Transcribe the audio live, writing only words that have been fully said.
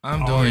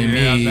I'm doing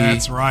me.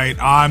 That's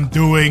right. I'm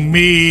doing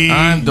me.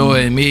 Regular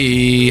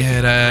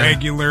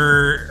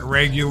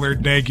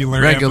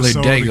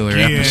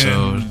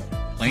episode.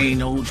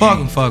 Plain old. Fuck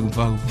him. For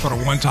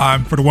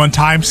the one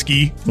time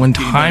ski. One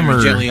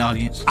timer. Jelly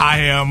audience. I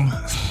am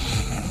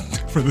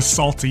for the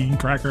saltine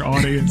cracker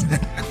audience.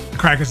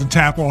 Crackers and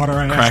tap water.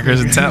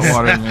 Crackers and tap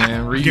water,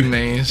 man.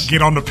 Renames.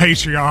 Get on the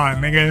Patreon,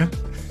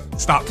 nigga.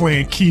 Stop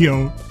playing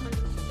Keo.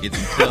 Get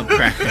some club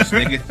crackers,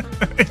 nigga.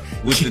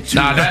 With the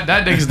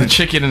that nigga's the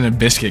chicken and the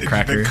biscuit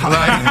cracker. Was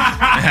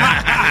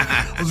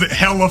it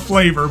hella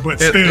flavor, but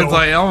still. It's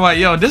like, I'm like,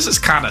 yo, this is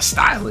kind of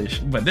stylish,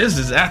 but this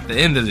is at the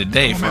end of the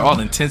day, for all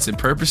intents and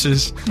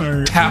purposes,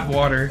 tap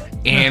water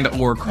and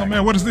or cracker. Oh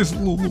man, what is this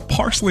little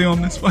parsley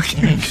on this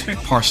fucking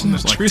parsley?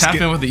 Like tap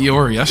in with the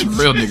Eeyore. That's a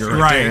real nigga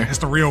right there. It's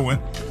the real one.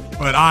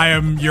 But I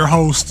am your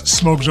host,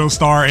 Smoke Joe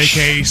Star,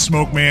 aka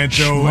Smoke Man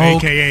Joe,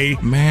 aka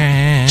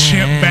Man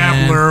Chimp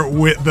Babbler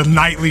with the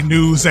nightly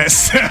news at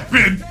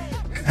 7.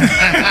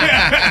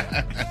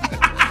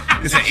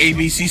 It's an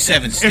ABC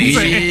 7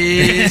 station.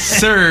 Yes,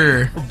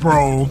 sir.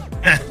 Bro.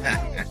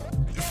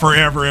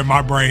 Forever in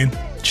my brain.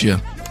 Yeah.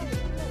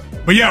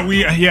 But we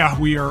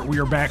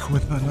are back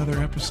with another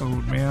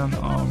episode, man.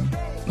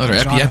 Another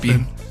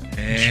epi.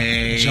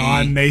 Hey.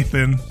 John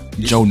Nathan.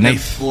 Joe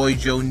Nath. Boy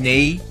Joe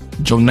Nath.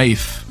 Joe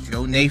Nath.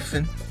 Joe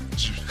Nathan.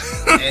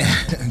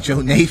 Joe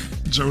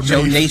Nath.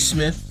 Joe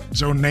Naismith.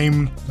 Joe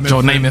Namath.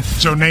 Joe Namath.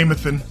 Joe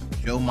Namathan.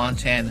 Joe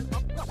Montana.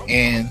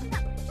 And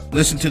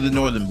listen to the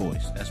Northern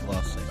Boys. That's what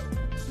I'll say.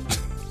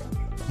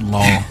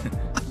 Law.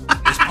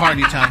 It's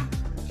party time.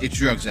 Get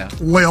drugs out.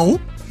 Lil.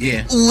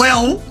 Yeah.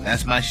 Lil.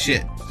 That's my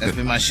shit. That's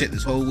been my shit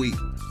this whole week.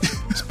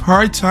 It's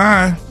party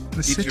time.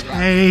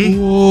 Hey.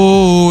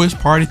 Oh, it's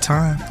party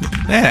time.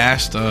 They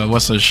asked,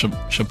 what's a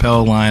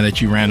Chappelle line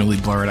that you randomly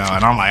blurred out?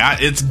 And I'm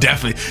like, it's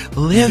definitely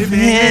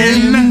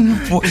living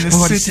for the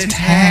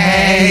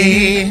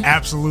city.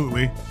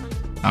 Absolutely.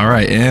 All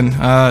right, and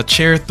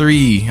chair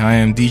 3, I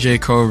am DJ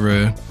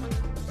Cobra.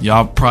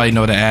 Y'all probably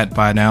know the ad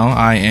by now.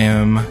 I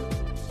am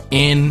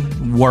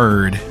in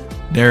word.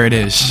 There it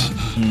is.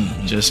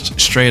 Just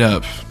straight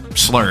up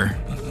slur,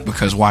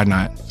 because why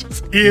not?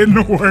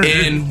 In word.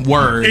 In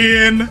word.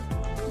 In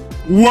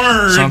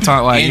word.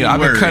 Sometimes, like,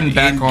 I've been cutting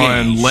back Engaged.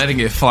 on letting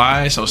it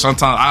fly, so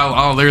sometimes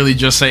I'll literally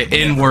just say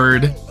N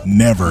word.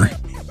 Never.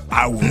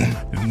 I will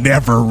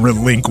never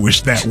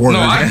relinquish that word. No,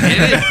 I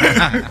get it,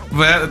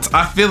 but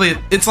I feel it.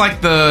 It's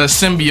like the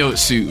symbiote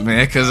suit,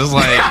 man, because it's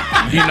like,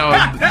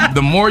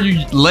 the more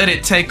you let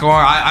it take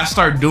on, I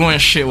start doing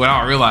shit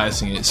without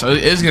realizing it. So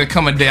it's gonna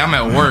come a day I'm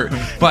at work,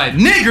 but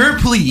nigger,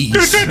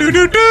 please. Hey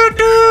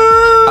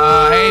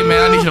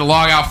man, I need you to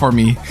log out for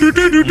me.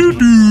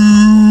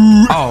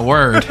 Oh,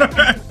 word.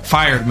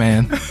 Fired,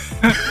 man.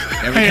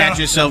 Ever catch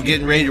yourself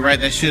getting ready to write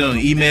that shit on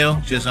email?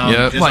 Just on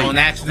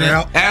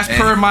accident? As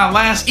per my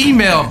last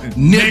email,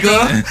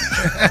 nigga.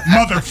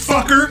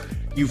 Motherfucker.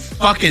 You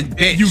fucking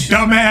bitch. You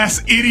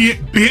dumbass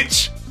idiot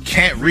bitch.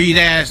 Can't read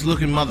ass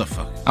looking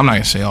motherfucker. I'm not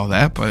gonna say all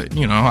that, but,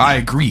 I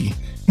agree.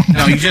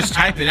 No, you just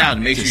type it out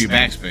and make sure you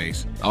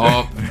backspace.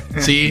 Oh,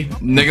 see?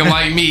 Nigga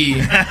like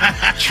me.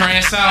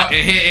 Trans out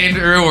and hit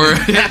enter or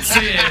hit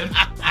send.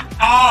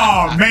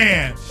 Oh,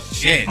 man.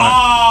 Shit.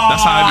 Oh,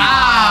 that's how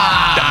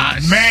I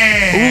do.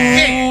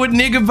 Man. Ooh,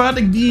 nigga about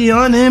to be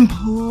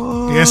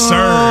unemployed. Yes, sir.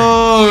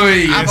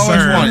 I've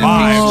always wanted a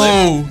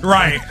pink slip.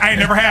 Right. I ain't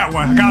never had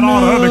one. I got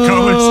all the other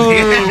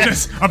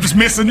colors. I'm just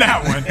missing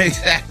that one.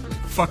 Exactly.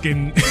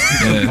 Fucking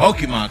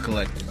Pokemon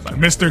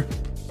collector.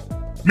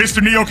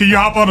 Mr. Neo, can you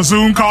hop on a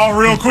Zoom call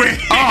real quick?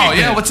 Oh,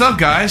 yeah. What's up,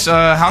 guys?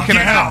 How can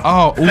Get I out.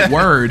 help? Oh,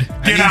 word.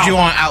 I need you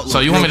on Outlook. So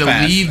you want me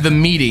to leave the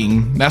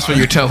meeting? That's what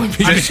you're telling me.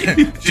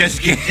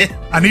 Just get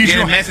a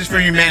message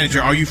from your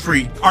manager. Are you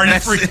free? Are you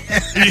free?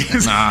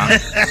 Nah.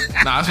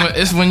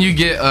 It's when you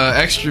get an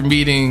extra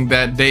meeting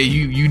that day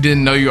you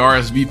didn't know you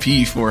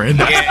RSVP for it.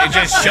 Yeah, it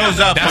just shows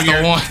up. That's on the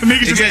your one.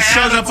 It just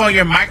shows up on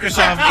your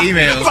Microsoft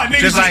email.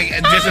 Just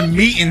a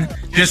meeting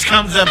just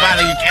comes up out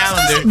of your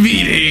calendar.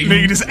 Meeting.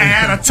 Nigga, just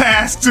add a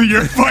task to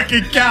your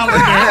fucking calendar.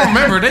 I don't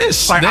remember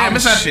this. Like, damn,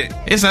 it's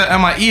at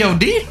my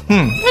EOD?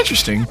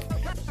 Interesting.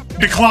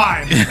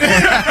 Decline. Like,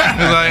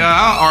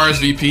 I'll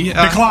RSVP.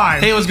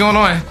 Decline. Hey, what's going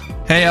on?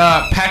 Hey,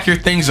 pack your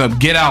things up.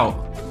 Get out.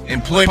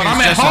 Employment. But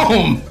I'm at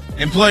home.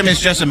 Employment's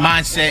just a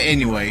mindset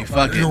anyway.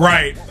 Fuck it.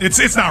 Right.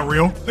 It's not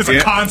real. It's a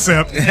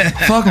concept.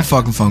 Fuck 'em.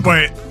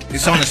 But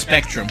it's on a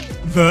spectrum.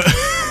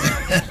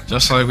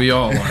 Just like we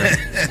all are.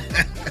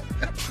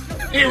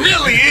 It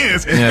really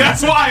is. Yeah.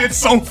 That's why it's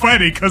so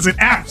funny, because it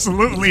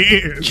absolutely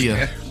is.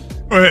 Yeah.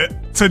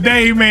 But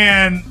today,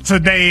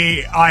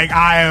 like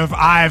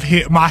I've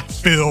hit my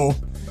fill,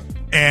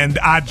 and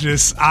I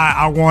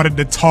wanted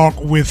to talk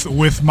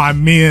with my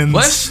men.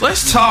 Let's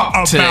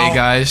talk today,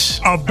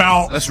 guys.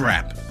 Let's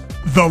rap.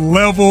 The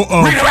level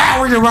of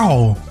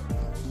roll.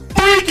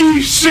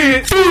 freaky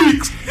shit.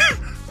 Freaks.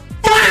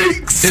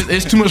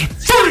 It's too much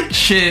freak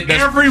shit.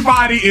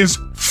 Everybody is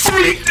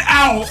freaked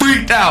out.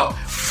 Freaked out.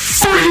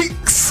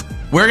 Freaks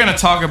we're gonna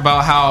talk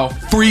about how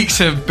freaks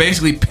have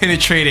basically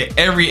penetrated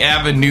every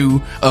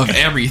avenue of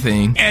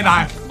everything. And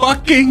I'm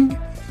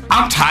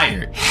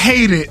tired.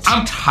 Hate it.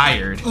 I'm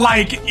tired.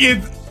 Like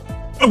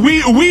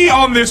we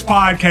on this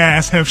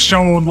podcast have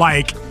shown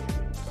like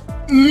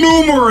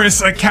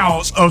numerous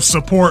accounts of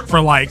support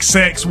for like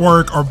sex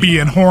work or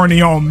being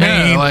horny on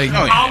Maine. Yeah, like,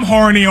 I'm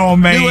horny on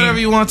Maine. Do whatever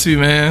you want to,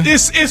 man.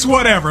 It's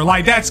whatever.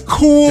 Like, that's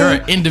cool. You're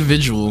an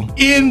individual.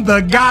 In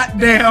the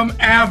goddamn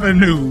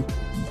avenue.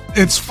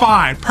 It's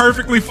fine.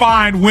 Perfectly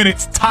fine when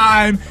it's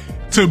time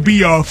to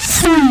be a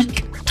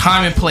freak.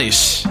 Time and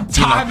place.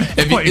 Place.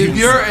 If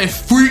you're a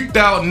freaked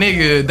out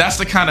nigga, that's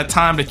the kind of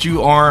time that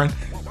you are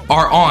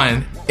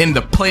on in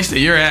the place that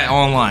you're at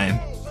online.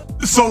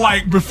 So,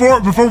 like, before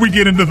we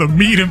get into the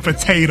meat and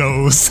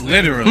potatoes,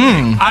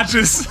 literally,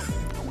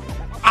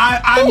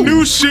 I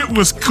knew shit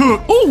was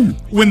cooked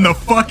when the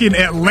fucking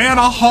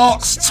Atlanta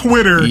Hawks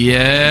Twitter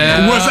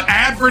was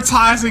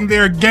advertising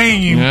their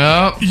game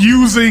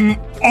using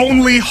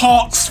only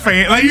Hawks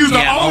fan. They used the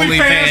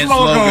OnlyFans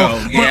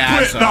logo, but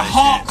put the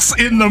Hawks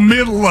in the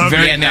middle of it.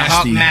 Very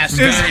nasty.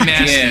 Very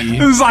nasty.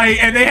 It was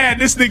like, and they had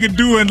this nigga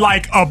doing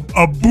like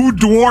a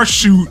boudoir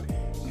shoot.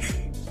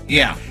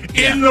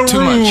 In the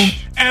room. Much.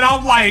 And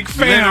I'm like,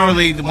 fam.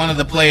 Literally, one of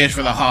the players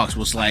for the Hawks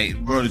was like,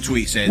 wrote a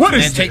tweet, said, "What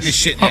is take this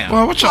shit down."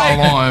 Well, what y'all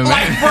on, man?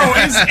 Like, bro,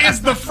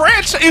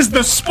 is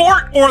the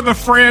sport or the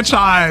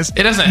franchise?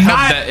 It doesn't help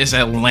that it's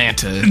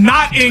Atlanta.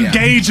 Not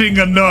engaging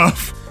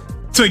enough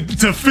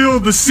to fill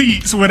the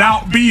seats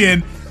without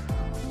being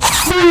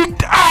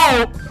freaked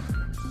out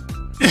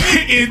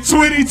in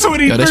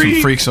 2023. Yo, there's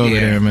some freaks over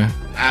there, man.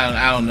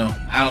 I don't know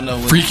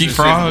what Freaky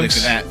frogs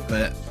for that,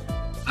 but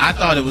I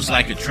thought it was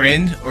like a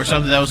trend or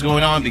something that was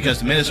going on because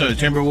the Minnesota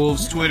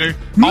Timberwolves Twitter.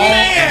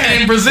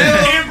 Man! In Brazil?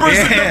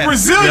 The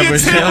Brazilian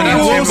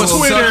Timberwolves was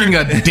Twitter sucking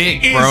a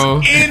dick, bro.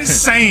 Is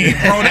insane,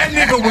 bro. That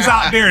nigga was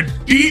out there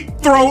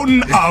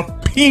deep-throating a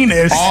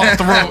penis. All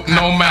throat,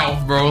 no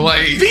mouth, bro.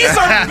 Like, these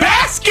are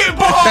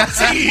basketball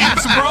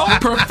teams, bro.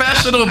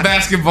 Professional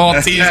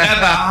basketball teams at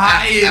the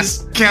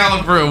highest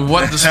caliber of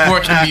what the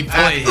sport can be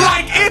played.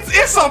 Like,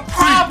 it's a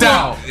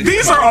problem.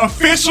 These are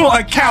official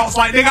accounts.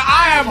 Like, nigga,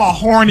 I am a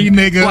horny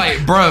nigga.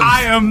 Like, bro.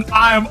 I am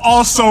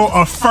also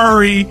a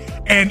furry.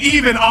 And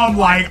even I'm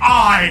like,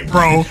 alright,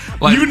 bro,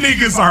 like, you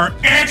niggas are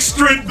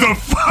extra the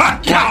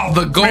fuck out.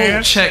 The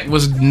gold check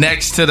was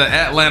next to the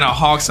Atlanta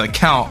Hawks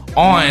account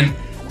on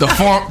the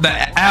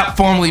app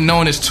formerly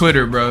known as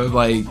Twitter, bro.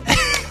 Like,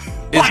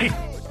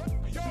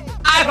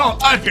 I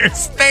don't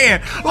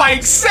understand.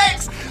 Like,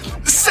 sex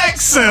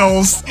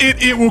sells.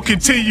 It will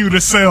continue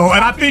to sell,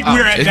 and I think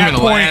we're at that point. It's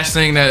the last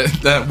thing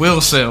that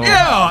will sell.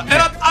 Yeah,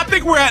 and I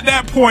think we're at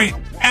that point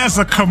as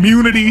a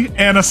community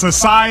and a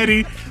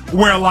society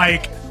where,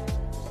 like,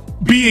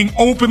 being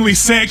openly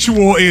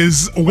sexual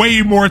is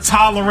way more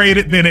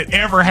tolerated than it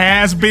ever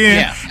has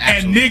been.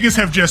 And niggas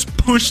have just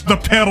pushed the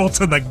pedal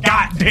to the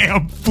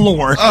goddamn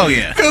floor. Oh,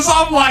 yeah. Because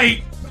I'm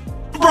like,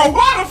 bro,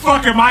 why the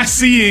fuck am I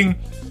seeing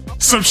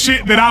some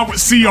shit that I would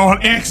see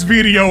on X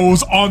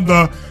videos on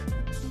the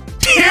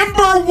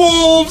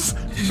Timberwolves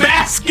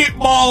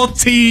basketball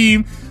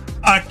team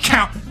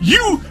account?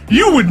 You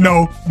would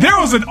know. There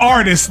was an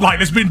artist like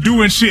that's been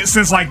doing shit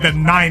since like the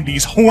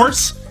 90s.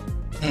 Horse.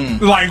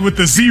 Like with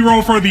the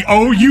 0 for the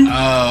O, you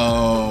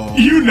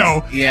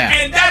know. Yeah.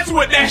 And that's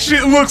what that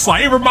shit looks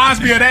like. It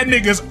reminds me of that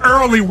nigga's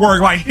early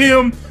work, like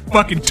him,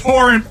 fucking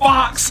Torrin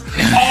Fox,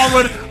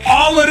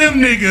 all of them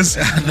niggas.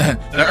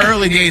 the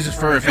early days of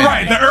Fur Family.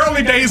 Right, the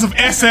early days of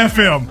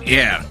SFM.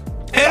 Yeah.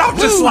 And I'm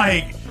just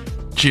like,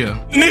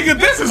 nigga,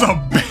 this is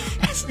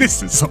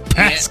a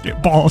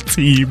basketball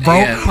team, bro.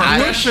 Yeah,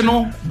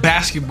 professional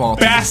basketball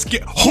team.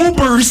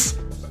 Hoopers.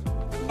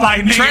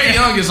 Like, Trae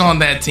Young is on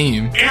that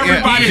team.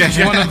 Everybody is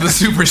one of the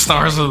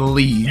superstars of the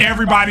league.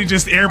 Everybody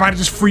just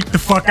freaked the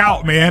fuck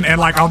out, man.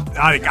 And like,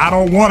 I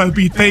don't want to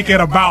be thinking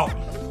about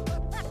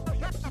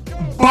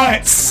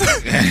butts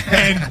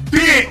and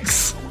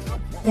dicks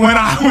when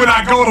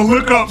I go to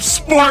look up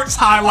sports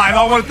highlights.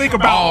 I want to think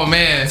about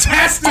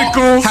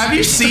testicles. Have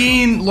you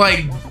seen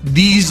like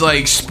these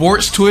like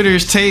sports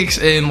Twitter's takes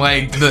and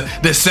like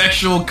the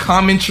sexual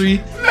commentary?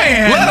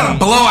 Man, let a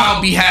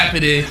blowout be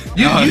happening.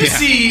 You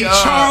see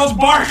Charles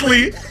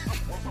Barkley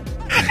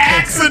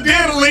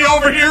accidentally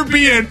over here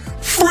being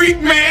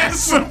freak man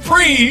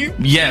supreme.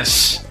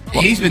 Yes.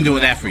 He's been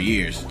doing that for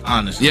years,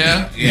 honestly.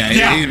 Yeah?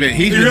 He's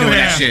been doing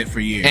that shit for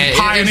years.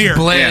 And it's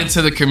bled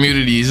into the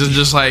communities. It's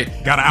just like,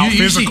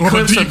 you see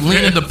clips of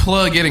Lena the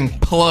Plug getting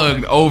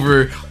plugged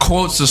over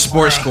quotes of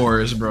sports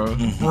scores, bro.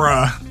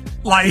 Bruh.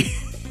 Like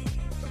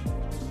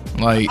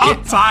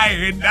I'm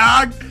tired,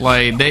 dog.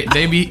 Like,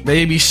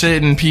 they be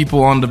sitting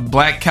people on the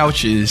black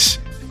couches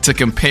to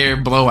compare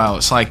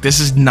blowouts. Like,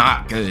 this is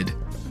not good.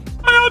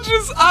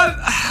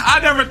 I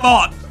never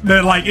thought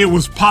that, like, it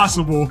was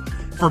possible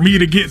for me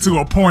to get to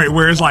a point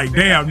where it's like,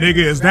 damn, nigga,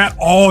 is that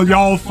all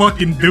y'all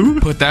fucking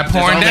do? Put that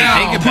porn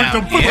down. Put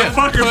the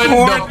fucking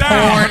porn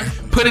down.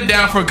 Put it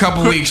down for a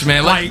couple weeks,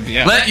 man.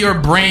 Let your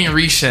brain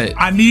reset.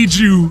 I need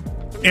you,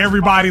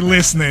 everybody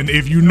listening,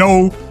 if you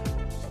know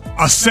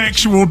a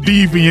sexual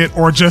deviant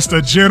or just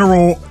a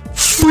general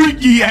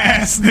freaky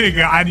ass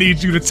nigga, I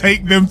need you to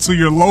take them to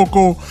your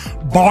local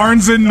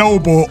Barnes and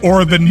Noble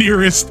or the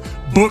nearest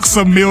Books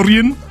A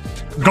Million.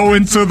 Go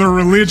into the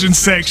religion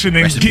section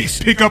and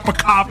pick up a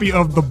copy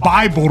of the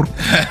Bible,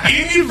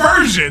 any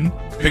version.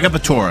 Pick up a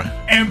Torah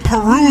and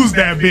peruse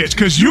that bitch,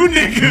 because you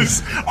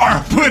niggas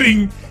are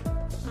putting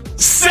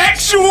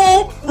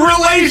sexual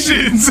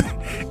relations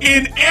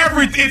in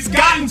everything. It's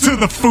gotten to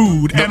the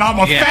food, and I'm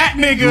a fat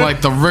nigga.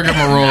 Like the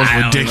rigmarole is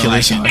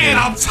ridiculous, and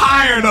I'm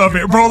tired of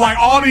it, bro. Like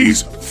all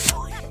these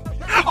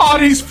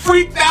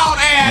freaked out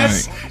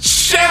ass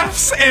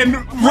chefs and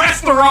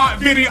restaurant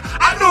video.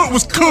 I knew it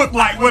was cooked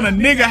like when a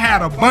nigga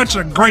had a bunch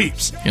of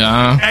grapes.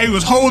 Yeah. And he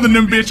was holding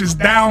them bitches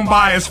down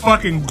by his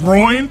fucking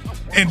groin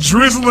and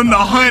drizzling the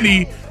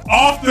honey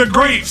off the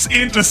grapes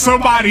into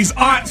somebody's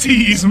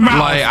auntie's mouth.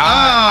 Like,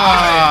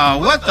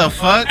 what the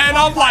fuck? And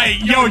I'm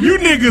like, yo, you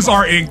niggas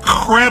are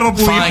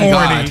incredibly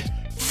horny.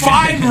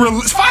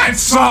 Find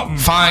something.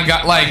 Find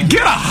God. Like,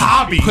 get a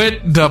hobby.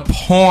 Put the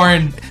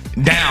porn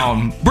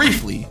down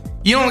briefly.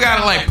 You don't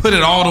gotta like put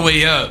it all the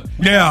way up.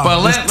 Yeah.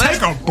 But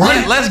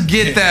let's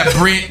get that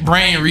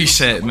brain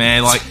reset,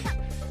 man.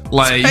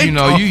 Like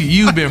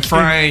you've been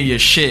frying your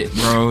shit,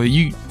 bro.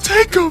 You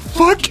take a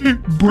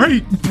fucking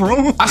break,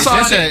 bro. I saw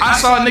a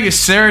nigga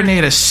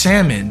serenade a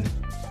salmon.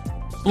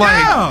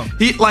 Like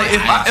if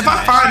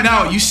I find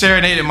out you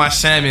serenaded my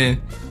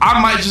salmon,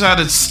 I might just have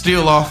to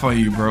steal off on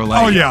you, bro.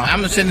 Like, oh yeah,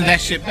 I'm sending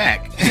that shit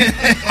back.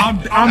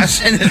 I'm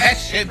sending that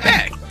shit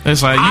back.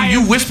 It's like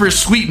you whisper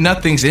sweet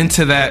nothings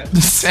into that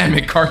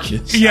salmon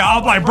carcass. Yeah,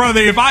 I'm like,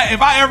 brother, if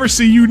I ever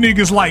see you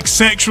niggas like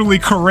sexually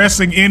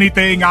caressing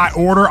anything I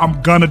order,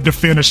 I'm gonna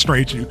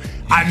defenestrate you.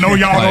 I know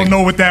y'all don't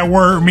know what that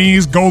word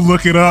means. Go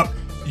look it up.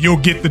 You'll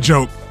get the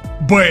joke.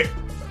 But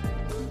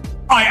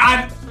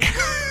I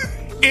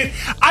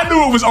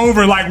knew it was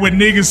over like when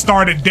niggas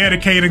started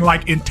dedicating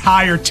like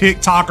entire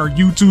TikTok or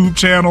YouTube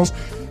channels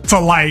to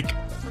like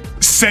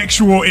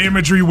sexual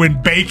imagery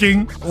when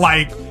baking.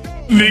 Like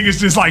niggas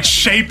just like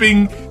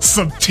shaping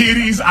some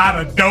titties out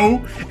of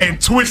dough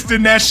and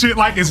twisting that shit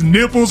like it's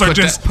nipples, or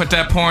just put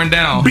that porn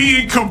down,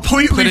 being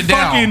completely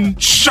fucking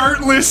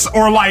shirtless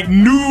or like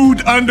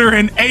nude under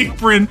an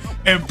apron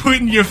and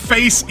putting your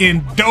face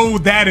in dough.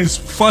 That is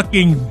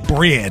fucking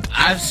bread.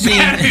 I've seen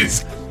that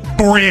is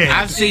bread.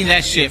 I've seen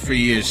that shit for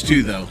years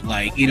too, though.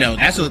 Like, you know,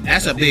 that's a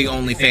big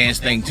OnlyFans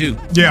thing too.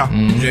 Yeah,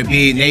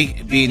 being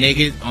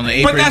naked on the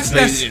apron, but that's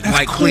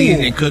like cool.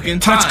 cleaning and cooking.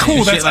 That's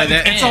cool. That's like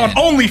that. It's on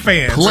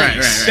OnlyFans.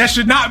 Right. That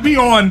should not be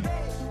on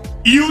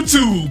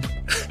YouTube.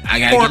 I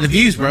gotta get the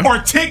views, bro. Or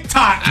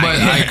TikTok.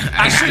 I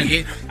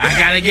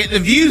gotta get the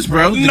views,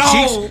 bro.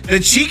 The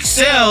cheeks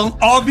sell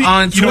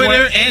on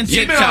Twitter and TikTok.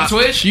 You been on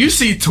Twitch? You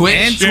see Twitch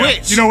and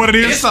Twitch. You know what it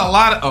is? It's a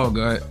lot of. Oh,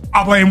 go ahead.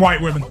 I blame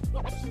white women.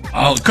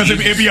 Oh, because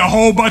it'd be a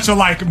whole bunch of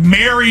like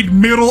married,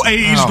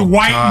 middle-aged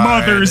white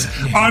mothers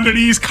under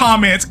these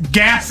comments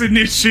gassing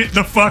this shit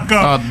the fuck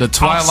up. The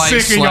Twilight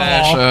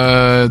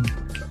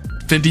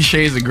 / 50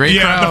 Shades of Grey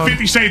crowd. Yeah, the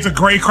 50 Shades of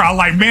Grey crowd.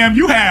 Like, ma'am,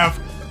 you have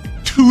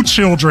 2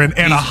 children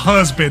and a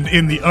husband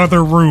in the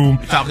other room.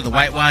 You're talking the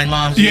white wine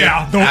moms?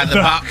 Yeah,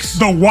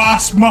 the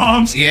wasp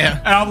moms. Yeah,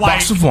 and I'm like,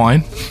 box of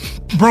wine.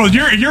 Bro,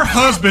 your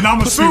husband,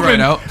 I'm assuming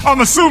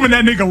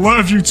that nigga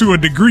loves you to a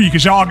degree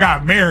because y'all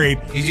got married.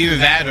 He's either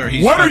that or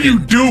he's. What are you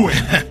doing?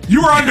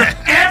 You are under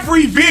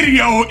every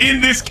video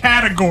in this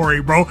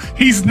category, bro.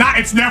 He's not.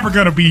 It's never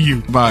gonna be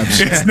you.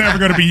 It's never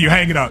gonna be you.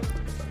 Hang it up.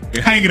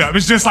 Hang it up.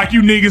 It's just like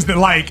you niggas that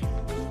like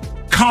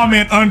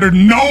comment under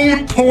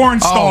known porn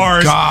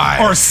stars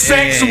or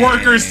sex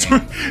workers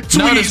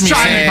tweets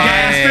trying to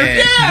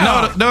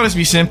gas them. Notice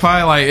me,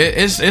 senpai. Like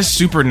it's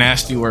super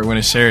nasty work when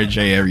it's Sarah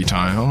J every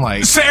time. I'm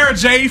like, Sarah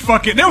J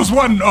fucking. There was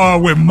one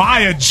with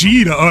Maya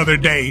G the other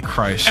day.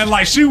 Christ. And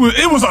like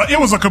it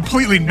was a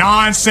completely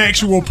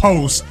non-sexual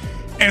post,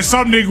 and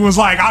some nigga was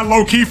like, I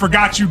low key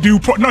forgot you do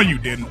porn. No, you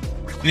didn't.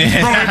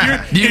 Yeah. Bro,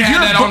 you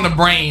had that on the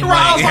brain. Right,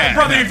 I was like,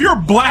 brother, if you're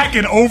black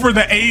and over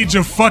the age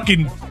of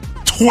fucking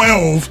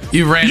 12,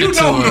 you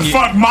know who the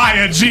fuck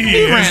Maya G is.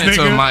 You ran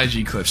into nigga. a Maya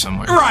G clip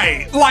somewhere.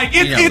 Right. Like,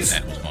 it's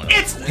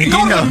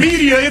go to the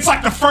media, it's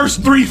like the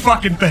first 3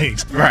 fucking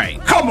things. Right.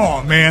 Come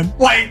on, man.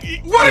 Like,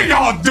 what are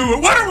y'all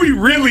doing? What are we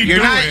really doing?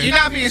 You're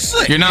not being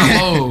slick. You're not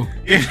low.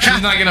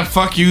 She's not gonna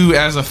fuck you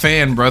as a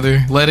fan,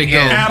 brother. Let it go.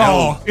 At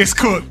all. It's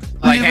cooked.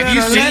 Like, have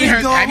you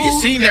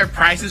seen their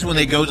prices when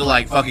they go to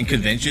like fucking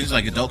conventions,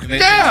 like adult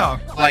conventions? Yeah.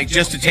 Like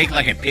just to take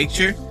like a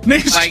picture,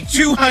 like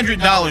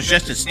 $200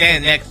 just to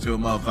stand next to a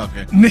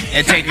motherfucker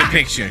and take a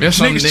picture. There's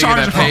some niggas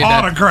charging for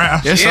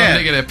autographs. There's some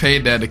nigga that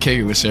paid that to kick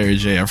it with Sarah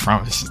J. I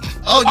promise.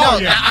 Oh no!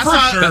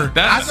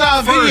 I saw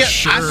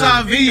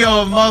a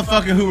video of a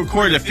motherfucker who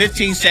recorded a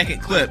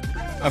 15-second clip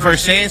of her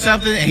saying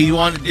something, and he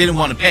didn't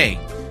want to pay.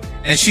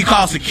 And she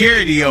called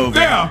security over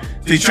to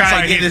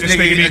try to get this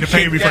nigga need to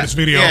pay me for this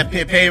video. Yeah,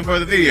 pay him for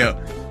the video.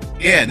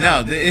 Yeah,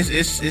 no,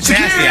 it's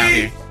nasty out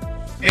here.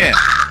 Yeah.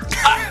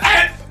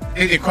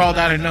 It crawled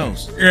out her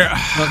nose. Yeah.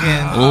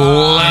 Fucking.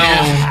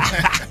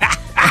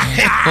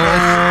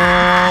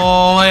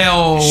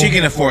 Well. She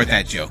can afford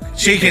that joke.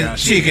 She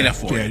can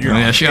afford it.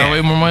 Yeah, she got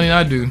way more money than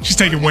I do. She's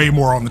taking way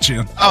more on the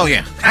chin. Oh,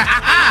 yeah.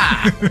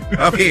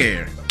 Up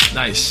here.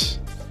 Nice.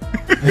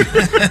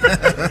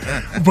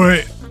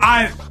 But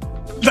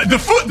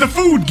the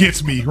food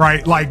gets me,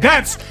 right? Like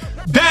that's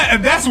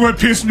what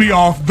pissed me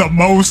off the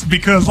most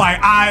because like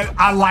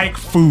I like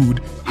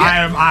food.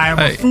 Yeah. I am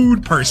a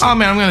food person. Oh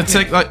man, I'm gonna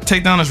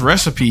take down this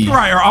recipe.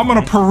 Right, or I'm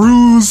gonna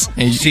peruse.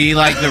 And see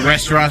like the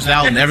restaurants that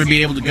I'll never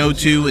be able to go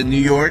to in New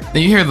York.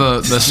 Then you hear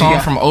the song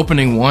from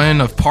opening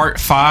 1 of part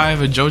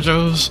 5 of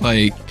JoJo's,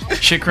 like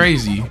shit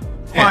crazy.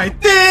 I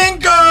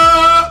think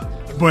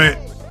but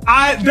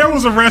there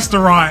was a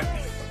restaurant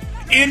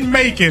in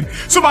Macon.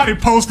 Somebody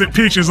posted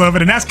pictures of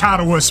it, and that's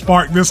kind of what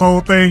sparked this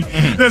whole thing.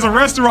 There's a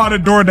restaurant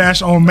at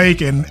DoorDash on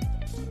Macon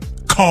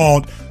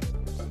called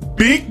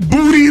Big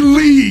Booty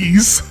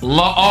Lee's.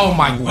 Oh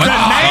my god. The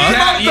name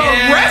of the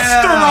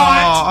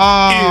restaurant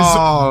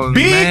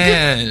is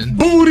Big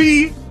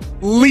Booty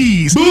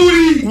Lee's.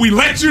 Booty. We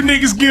let you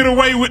niggas get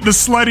away with the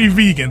slutty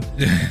vegan.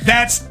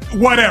 That's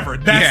whatever.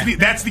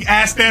 That's the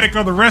aesthetic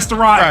of the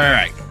restaurant.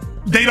 Right.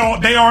 They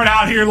aren't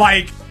out here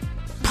like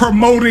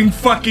promoting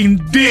fucking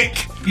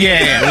dick.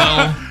 Yeah.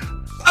 Well.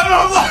 And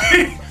I'm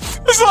like,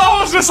 so I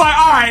was just like,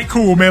 all right,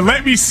 cool, man.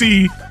 Let me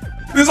see.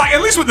 It's like,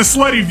 at least with the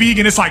slutty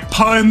vegan, it's like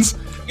puns.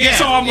 Yeah.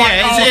 So I'm like,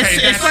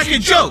 it's like a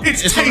joke.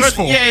 It's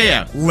tasteful.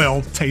 Yeah.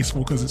 Well,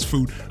 tasteful because it's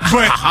food.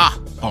 But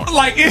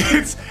like,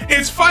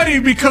 it's funny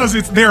because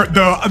it's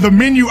the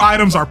menu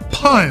items are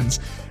puns,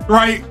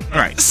 right?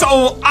 Right.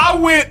 So I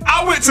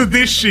went to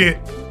this shit.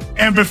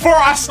 And before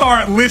I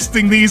start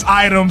listing these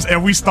items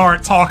and we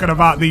start talking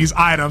about these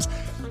items,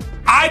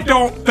 I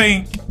don't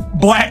think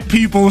black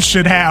people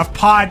should have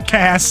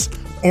podcasts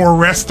or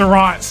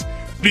restaurants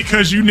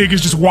because you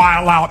niggas just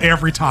wild out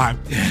every time.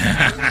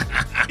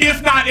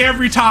 If not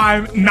every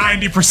time,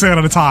 90%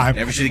 of the time.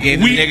 Never should have gave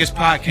the niggas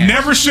podcasts.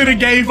 Never should have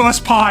gave us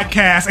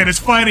podcasts. And it's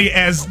funny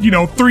as, 3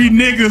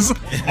 niggas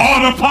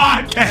on a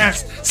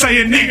podcast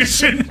saying niggas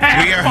shouldn't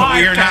have podcasts.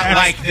 We are not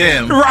like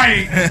them.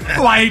 Right.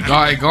 Like,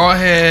 all right, go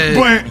ahead.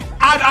 But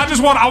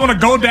I want to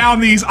go down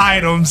these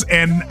items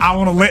and I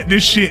want to let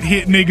this shit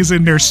hit niggas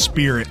in their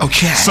spirit.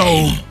 Okay.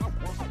 So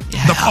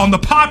on the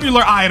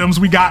popular items,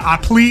 we got I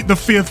plead the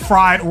 5th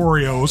fried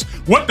Oreos.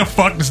 What the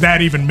fuck does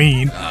that even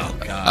mean? Oh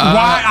god.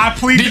 Why I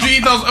plead? Did you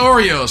eat those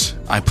Oreos?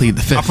 I plead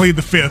the 5th. I plead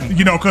the 5th.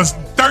 Because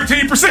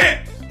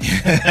 13%,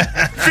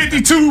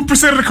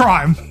 52% of the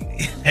crime.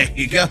 There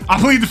you go. I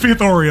plead the 5th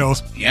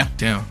Oreos. Yeah.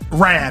 Damn.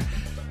 Rad.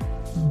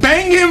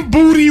 Banging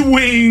booty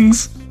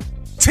wings,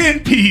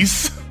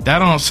 10-piece. That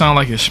don't sound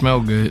like it smell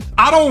good.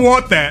 I don't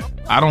want that.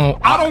 I don't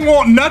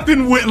want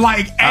nothing with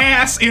like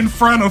ass in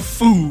front of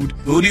food.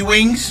 Booty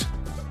wings?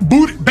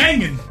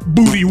 Banging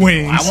booty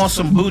wings. I want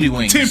some booty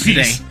wings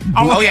 10-piece. today.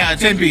 A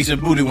 10-piece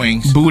of booty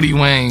wings. Booty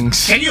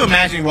wings. Can you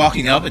imagine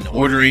walking up and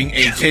ordering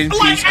a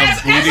 10-piece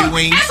of booty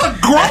wings? That's a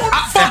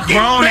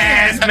grown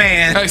ass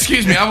man.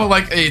 Excuse me, I would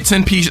like a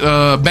 10-piece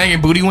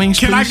banging booty wings,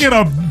 Can please? I get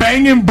a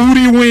banging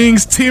booty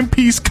wings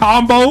 10-piece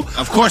combo?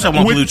 Of course I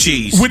want blue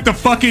cheese. With the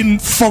fucking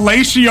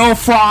fellatio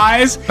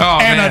fries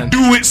and a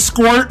do it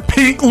squirt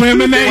pink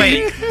lemonade.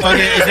 Wait, is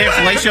there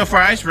fellatio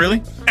fries,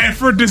 really? And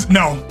for this,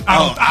 no.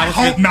 I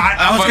hope not.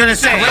 I was going to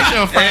say.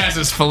 Fellatio fries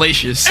is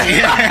fallacious.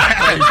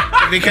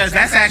 Because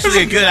that's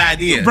actually a good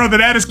idea. Brother,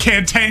 that is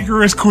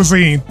cantankerous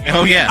cuisine.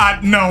 Oh, yeah.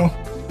 No.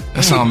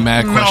 That sounds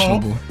mad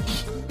questionable.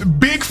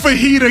 Big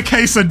fajita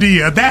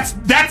quesadilla.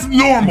 That's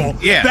normal.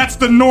 Yeah. That's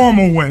the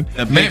normal one.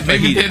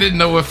 Maybe they didn't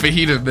know what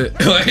fajita meant.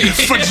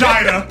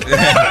 Vagina.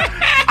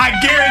 I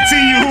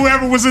guarantee you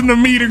whoever was in the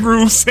meeting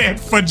room said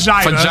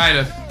vagina.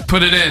 Vagina.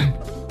 Put it in.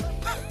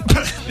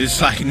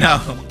 It's like,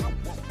 no.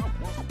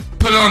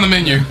 Put it on the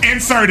menu.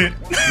 Insert it.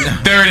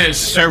 There it is.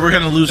 Sir, we're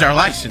going to lose our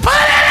license.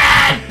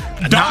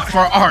 Not for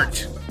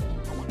art.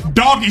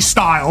 Doggy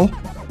style,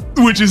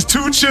 which is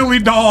 2 chili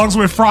dogs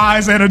with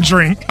fries and a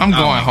drink. I'm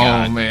going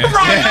home, man.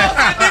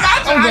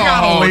 I'm going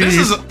home. This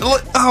is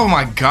oh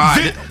my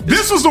god.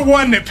 This was the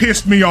one that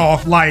pissed me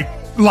off. Like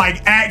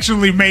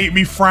actually made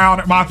me frown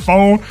at my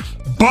phone.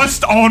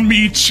 Bust on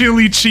me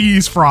chili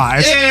cheese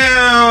fries.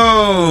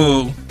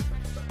 Ew.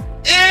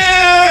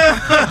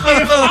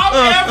 If I'm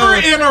ever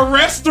in a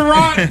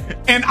restaurant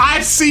and I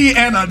see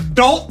an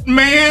adult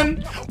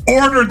man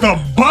order the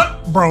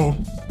bro.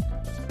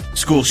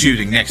 School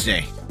shooting next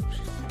day.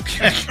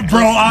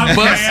 Bro, I'm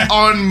Bust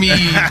on me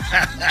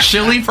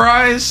chili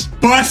fries?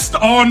 Bust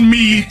on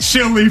me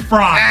chili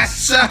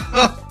fries.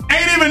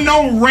 Ain't even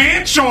no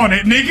ranch on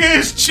it, nigga.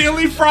 It's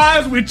chili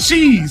fries with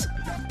cheese.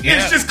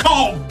 Yeah. It's just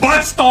called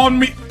bust on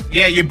me.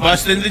 Yeah, you're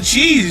busting the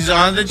cheese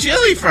on the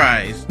chili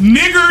fries.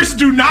 Niggers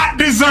do not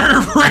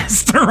deserve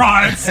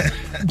restaurants.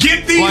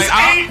 Get these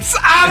apes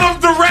out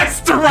of the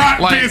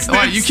restaurant business.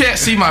 Like you can't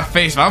see my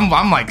face, but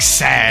I'm like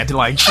sad.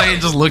 Like Shane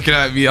just looking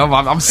at me.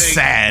 I'm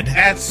sad.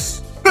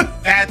 That's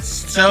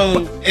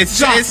so. It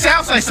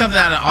sounds like something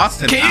out of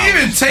Austin. Can you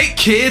even take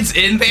kids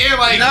in there?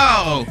 Like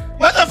no.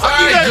 What the fuck?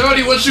 All right,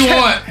 Jody, what you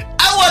want?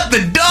 I want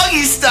the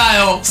doggy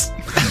styles.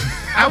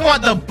 I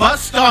want the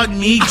bust on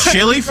me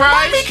chili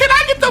fries. Mommy, can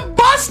I get the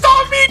bust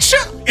on me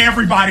chili?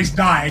 Everybody's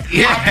dying.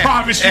 Yeah. I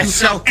promise you.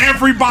 So,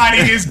 everybody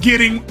is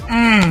getting.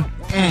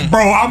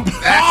 Bro,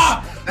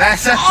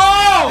 that's a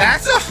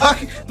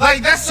fucking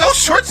like that's so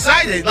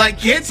short-sighted. Like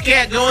kids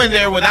can't go in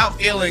there without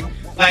feeling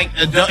like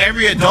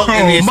every adult in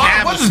the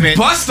What does establishment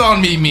bust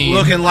on me mean?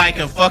 looking like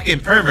a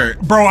fucking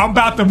pervert. Bro, I'm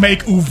about to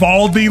make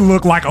Uvalde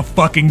look like a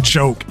fucking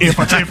joke. If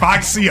I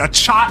see a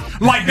child,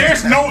 like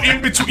there's no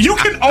in between. You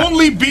can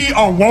only be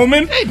a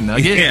woman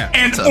Nugget. Yeah.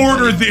 and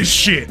order this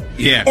shit.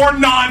 Yeah. Or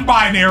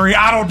non-binary.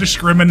 I don't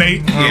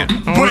discriminate. Yeah.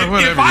 But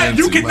Whatever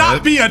you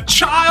cannot be a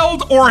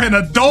child or an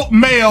adult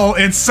male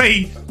and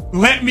say,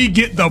 let me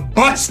get the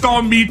bust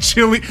on me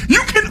chili.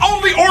 You can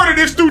only order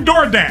this through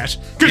DoorDash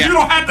because you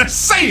don't have to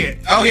say it.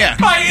 Oh yeah.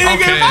 Like,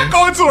 Okay. if I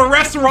go into a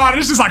restaurant,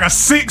 it's just like a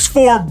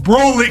 6'4"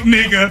 brolic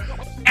nigga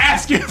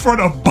asking for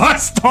the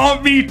bust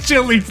on me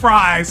chili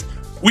fries.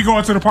 We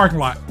going to the parking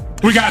lot.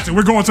 We got to.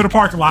 We're going to the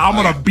parking lot.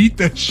 I'm gonna beat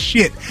the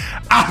shit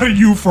out of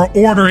you for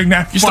ordering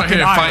that. You start fucking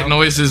hearing fight item.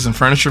 noises and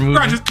furniture moving.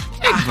 Bro, just-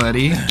 Hey,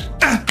 buddy.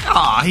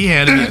 Aw, he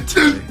handed me a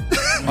toy.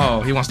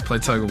 Oh, he wants to play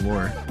tug of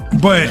war.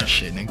 But That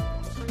shit, nigga.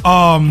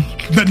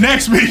 the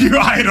next menu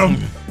item,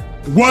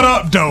 what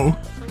up, dough,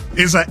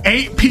 is an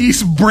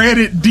 8-piece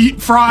breaded deep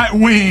fried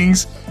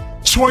wings,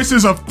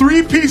 choices of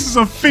 3 pieces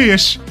of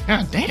fish,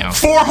 God damn.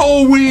 4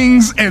 whole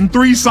wings, and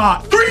 3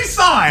 sides. 3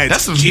 sides.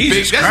 That's some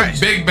Jesus big. That's Christ.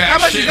 some big bad How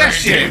much shit is that right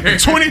shit? there.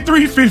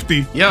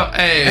 $23.50. Yo,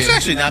 hey. That's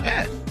actually not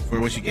bad for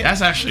what you get.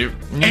 That's actually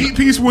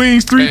 8-piece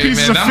wings, 3 Hey,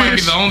 pieces man, of that might be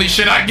fish. the only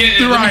shit I get.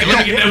 Right.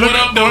 Let me get that what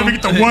up, though. Let me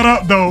get the what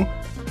up, though.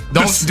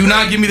 Do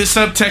not give me the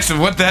subtext of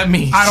what that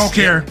means. I don't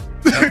care.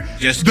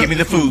 Just give me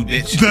the food,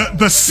 bitch.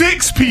 The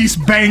 6-piece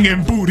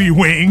banging booty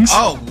wings.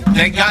 Oh,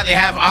 thank God they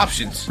have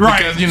options. Right.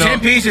 Because, you know, 10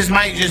 pieces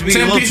might just be a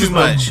 10 little pieces too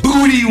much. of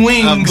booty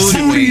wings.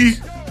 Booty Booty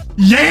wings.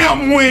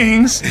 yam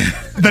wings.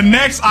 The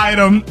next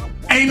item,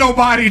 ain't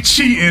nobody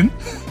cheating,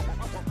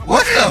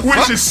 What the which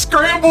fuck? is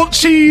scrambled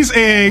cheese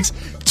eggs,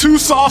 2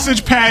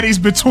 sausage patties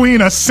between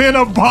a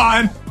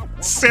Cinnabon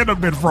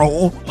cinnamon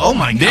roll. Oh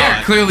my They're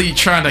God. clearly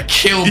trying to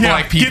kill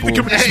black people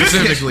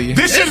specifically.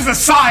 This shit is a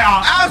psyop.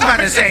 I was about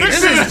to say,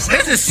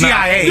 this is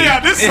CIA. Yeah,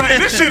 this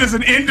shit is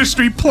an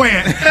industry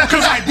plant.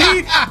 Because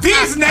like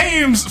these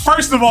names,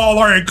 first of all,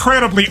 are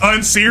incredibly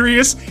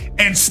unserious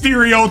and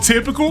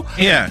stereotypical.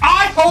 Yeah.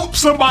 I hope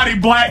somebody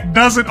black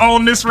doesn't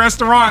own this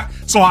restaurant,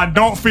 so I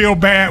don't feel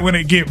bad when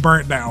it get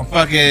burnt down.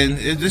 Fucking,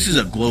 this is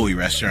a glowy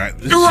restaurant.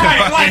 This is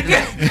Right, fucking-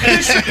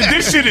 like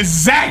this shit is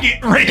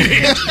Zagat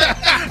rated.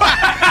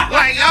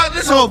 like, oh,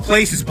 this whole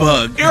place is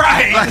bugged.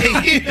 Right.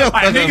 Like, you know,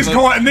 Like,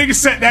 niggas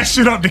set that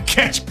shit up to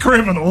catch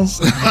criminals.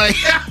 like,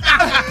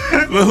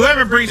 well,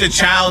 whoever brings a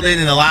child in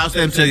and allows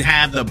them to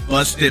have the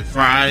busted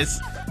fries,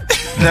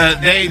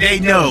 they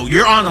know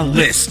you're on a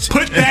list.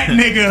 Put that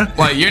nigga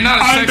Like, you're not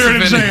a sex under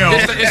the offender. jail.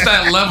 It's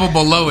that level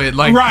below it.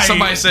 Like, Right.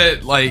 somebody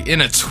said, like,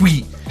 in a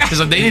tweet, it's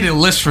like, they need a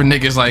list for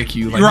niggas like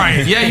you. Like,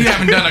 Right. yeah, you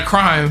haven't done a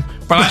crime,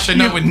 but I should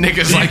know when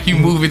niggas like you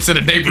move into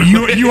the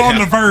neighborhood. You on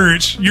the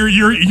verge.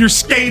 You're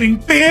skating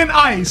thin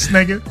ice,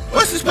 nigga.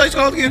 What's this place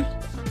called again?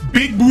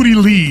 Big Booty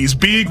Lee's,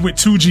 big with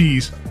 2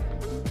 G's.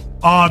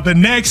 The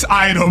next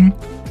item,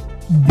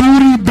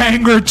 Booty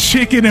Banger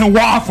Chicken and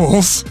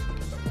Waffles.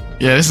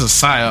 Yeah, this is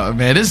a psyop,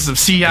 man. This is some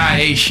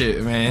CIA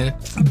shit, man.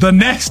 The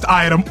next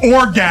item,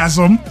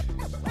 Orgasm,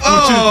 which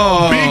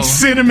Oh. is big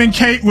cinnamon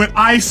cake with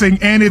icing,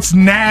 and it's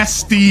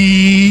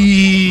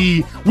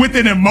nasty with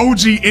an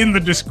emoji in the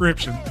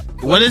description.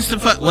 What is the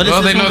fuck? What is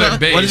Well, this they know one their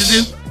called? base. What does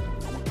it do?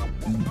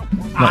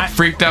 Like,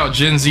 freaked out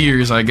Gen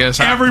Zers, I guess.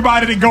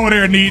 Everybody that go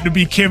there need to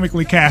be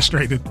chemically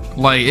castrated.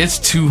 Like, it's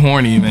too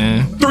horny,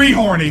 man. 3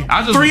 horny.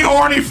 I just- 3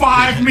 horny,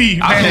 5 me.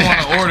 I man. just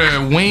want to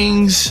order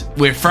wings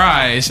with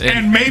fries and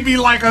And maybe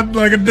like a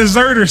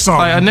dessert or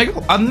something. like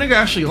a nigga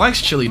actually likes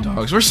chili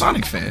dogs. We're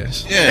Sonic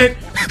fans. Yeah.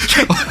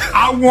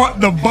 I want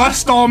the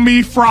bust on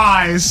me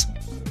fries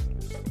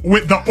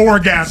with the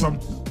orgasm.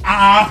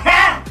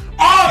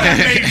 Oh, that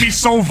made me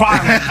so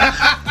violent.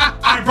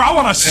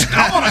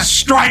 I want to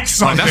strike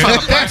something. That's how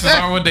the prices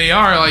are what they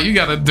are. Like, you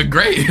gotta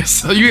degrade.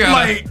 So you gotta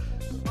Like,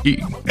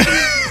 eat.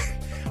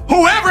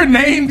 whoever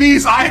named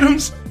these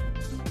items,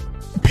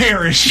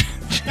 perish.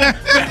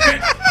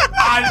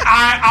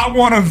 I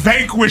want to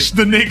vanquish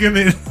the nigga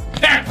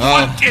that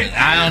fucking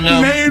I don't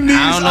know. named these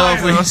I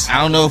items.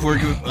 don't know if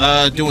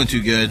we're doing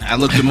too good. I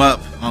looked him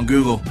up on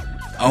Google.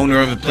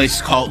 Owner of a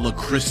place called La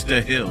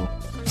Crista Hill.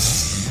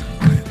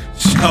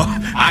 So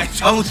I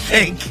don't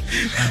think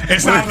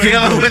It's we're not looking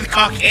dealing good. with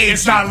Caucasian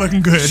It's not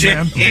looking good, shit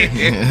man. here.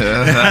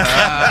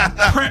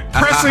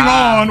 Pressing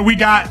on, we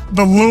got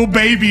the little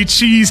baby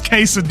cheese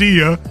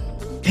quesadilla.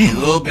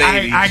 Little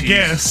baby. I cheese.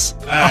 guess.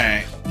 All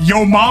right.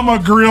 Yo mama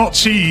grilled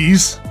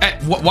cheese. Hey,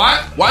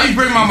 why you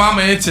bring my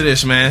mama into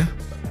this, man?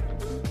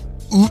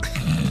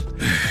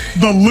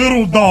 The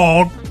little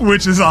dog,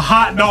 which is a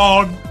hot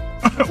dog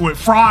with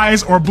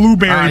fries or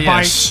blueberry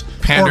bites or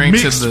pandering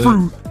to mixed the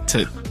fruit.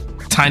 to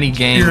tiny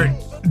game.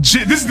 This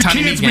is the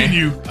Tiny kids game.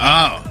 menu.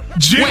 Oh.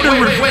 Gender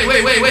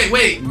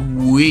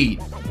Wait.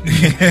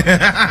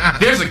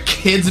 There's a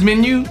kids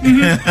menu.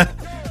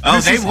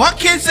 What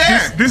kids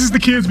there? This is the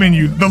kids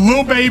menu. The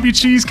little baby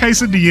cheese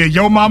quesadilla,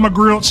 Yo Mama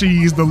grilled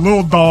cheese, the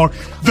little dog.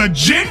 The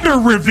gender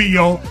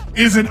reveal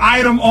is an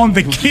item on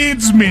the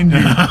kids menu.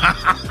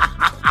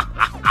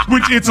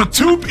 Which it's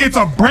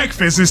a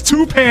breakfast. It's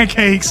 2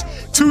 pancakes,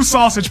 2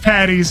 sausage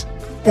patties,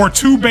 or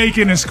 2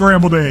 bacon and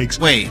scrambled eggs.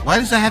 Wait, why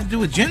does that have to do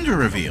with gender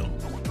reveal?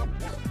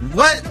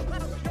 What?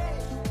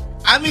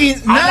 I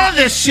mean, none of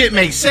this shit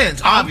makes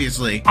sense,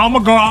 obviously. I'm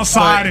gonna go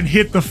outside and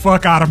hit the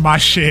fuck out of my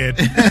shed.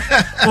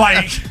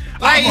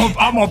 I'm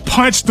gonna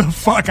punch the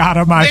fuck out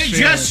of my shed.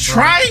 They're just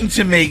trying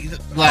to make,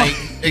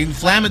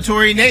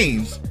 inflammatory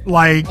names.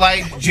 Like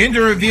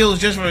gender reveal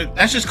is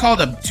that's just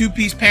called a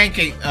 2-piece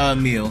pancake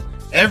meal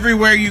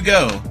everywhere you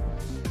go.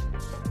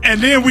 And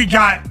then we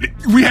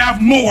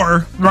have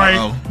more, right?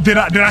 Uh-oh. Did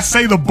I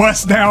say the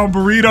bust down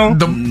burrito?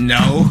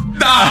 No.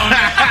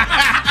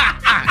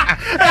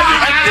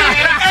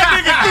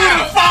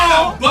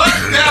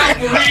 Bust down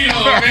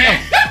burrito, man.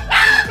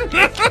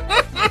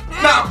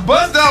 Nah,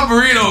 bust down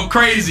burrito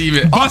crazy,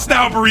 man. Bust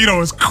down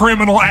burrito is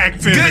criminal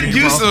activity. Good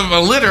use of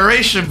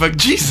alliteration, but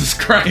Jesus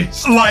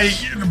Christ. Like,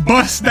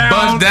 bust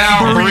down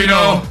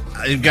burrito.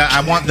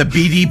 I want the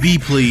BDB,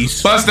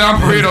 please. Bust down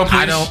burrito,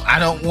 please. I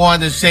don't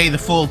want to say the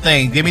full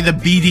thing. Give me the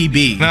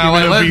BDB. No,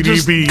 let's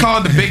just call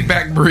it the Big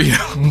Back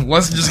Burrito.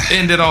 Let's just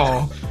end it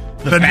all.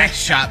 The back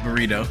shot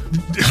burrito.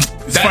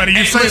 It's funny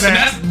you say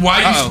that. That's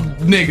why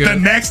nigga. The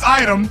next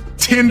item,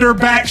 tender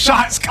back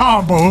shots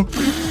combo.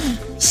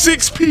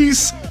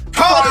 6-piece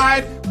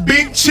fried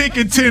big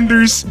chicken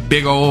tenders.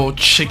 Big old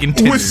chicken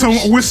tenders.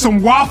 With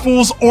some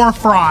waffles or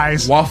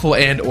fries. Waffle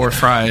and or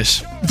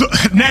fries.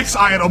 Next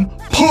item,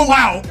 pull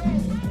out.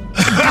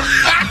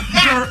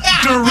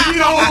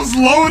 Doritos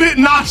loaded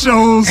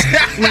nachos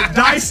with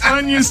diced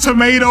onions,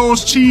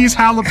 tomatoes, cheese,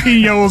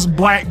 jalapenos,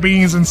 black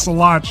beans, and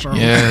cilantro.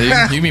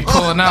 Yeah, you be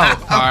pulling out,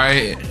 all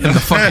right, in the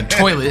fucking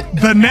toilet.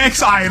 The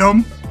next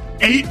item,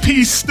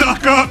 8-piece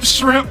stuck-up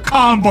shrimp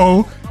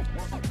combo.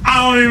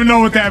 I don't even know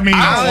what that means.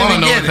 I don't want to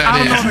know what that is. I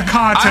don't know the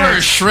context. I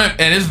heard shrimp,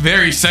 and it's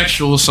very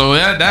sexual, so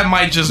that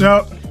might just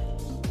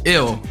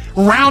ill.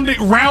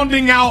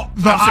 Rounding out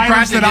the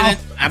items that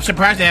I'm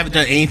surprised they haven't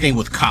done anything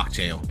with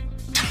cocktail.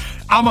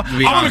 I'm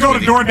gonna go to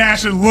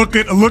DoorDash and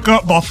look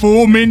up the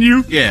full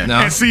menu,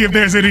 and see if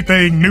there's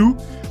anything new.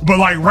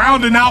 But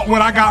rounding out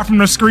what I got from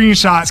the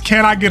screenshots,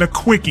 can I get a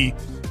quickie?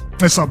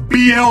 It's a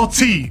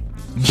BLT.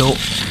 Dope.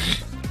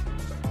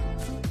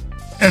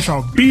 It's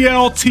a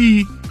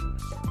BLT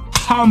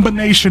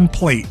combination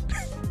plate.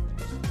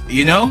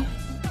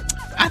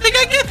 I think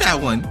I get that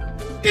one.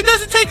 It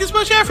doesn't take as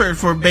much effort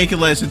for bacon,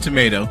 lettuce, and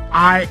tomato.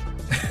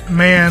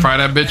 Man. Fry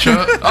that bitch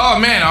up. Oh,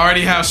 man, I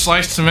already have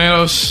sliced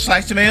tomatoes.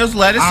 Sliced tomatoes,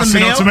 lettuce, and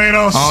mayo. No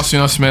tomatoes. I don't see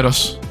no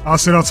tomatoes. I'll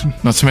see no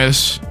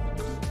tomatoes.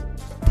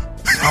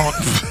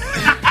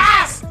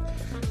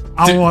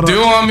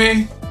 Do on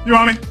me. You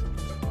want me?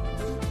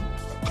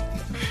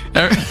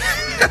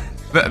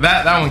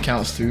 that one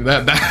counts too.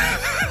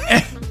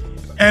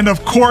 And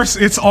of course,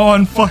 it's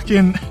on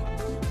fucking.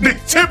 They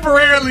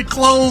temporarily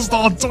closed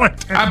on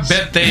DoorDash. I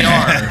bet they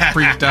are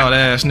freaked out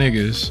ass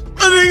niggas.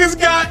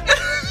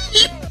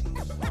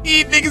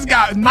 These niggas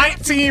got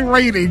 19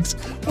 ratings,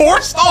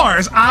 4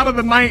 stars out of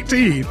the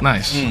 19.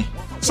 Nice.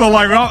 So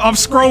I'm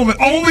scrolling.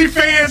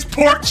 OnlyFans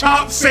pork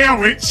chop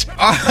sandwich.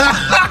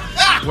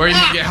 Where you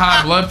get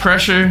high blood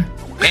pressure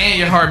and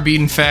your heart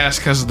beating fast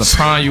because of the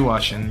prawn you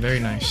watching. Very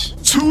nice.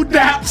 2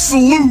 dap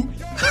salute.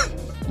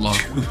 Love.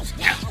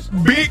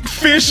 Big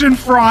fish and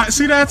fries.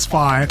 See, that's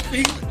fine.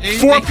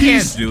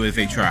 4-piece. Do it if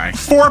they try.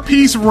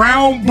 4-piece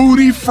round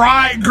booty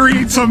fried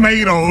green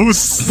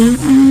tomatoes.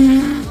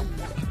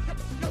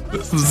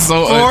 This is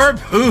so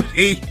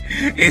booty.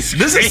 This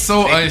is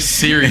so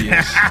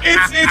unserious.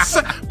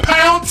 It's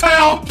Pound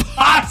Town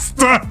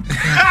pasta.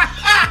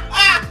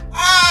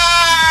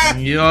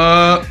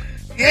 Yup.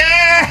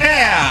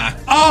 Yeah.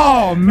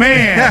 Oh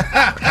man.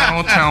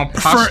 Pound Town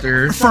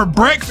pasta. For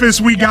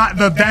breakfast, we got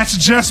That's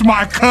Just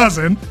My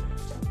Cousin.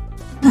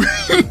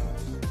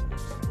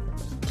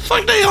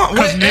 Fuck they are.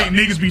 Because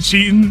niggas be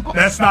cheating.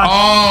 That's not.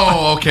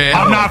 Oh, okay.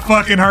 I'm not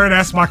fucking her.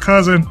 That's my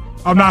cousin.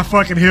 I'm not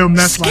fucking him.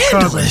 That's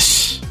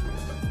Scandalous.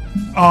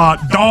 My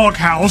cousin.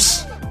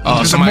 Doghouse.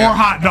 Some more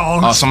hot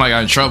dogs. Oh, somebody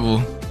got in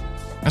trouble.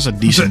 That's a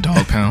decent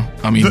dog pound.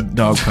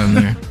 Dog pound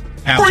there.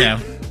 Pound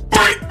town.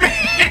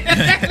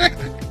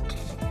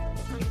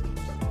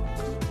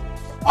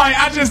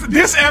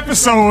 This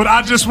episode,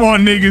 I just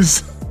want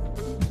niggas.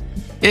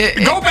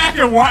 Go back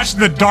and watch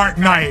The Dark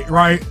Knight,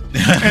 right? And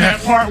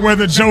that part where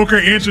the Joker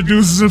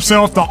introduces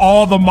himself to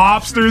all the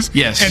mobsters.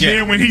 Yes. And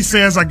then when he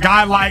says a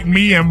guy like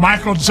me and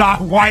Michael J.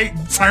 White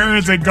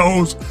turns and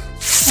goes,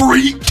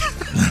 freak.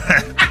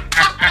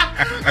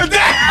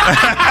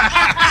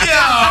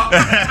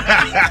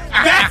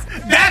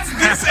 That's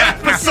this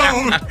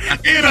episode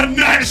in a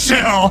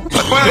nutshell.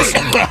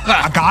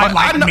 A guy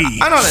like me.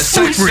 I know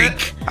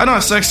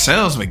that sex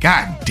sells, but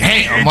god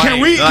damn. Can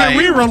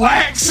we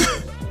relax?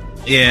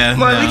 Yeah,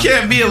 Like we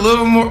can't be a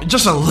little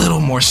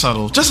more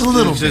subtle, just a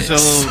little bit. Just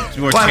a little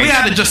more Like we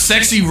had to just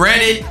sexy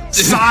Reddit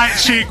Side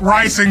chick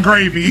rice and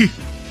gravy.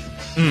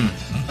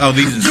 Oh,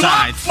 these are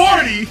Glock sides.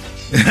 40.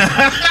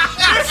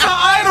 It's an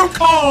item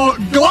called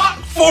Glock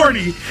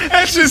 40.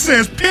 That shit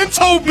says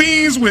pinto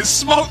beans with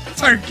smoked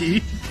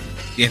turkey.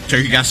 Yeah,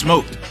 turkey got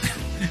smoked.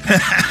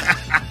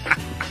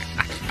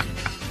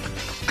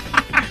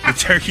 The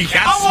turkey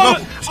got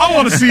smoked. I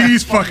want to see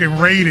these fucking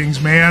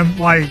ratings, man.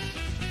 Like,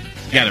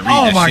 You gotta read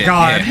oh that my shit.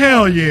 god, Yeah.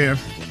 hell yeah,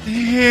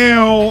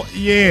 hell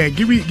yeah.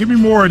 Give me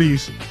more of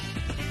these.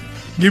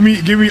 Give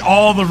me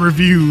all the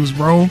reviews,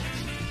 bro.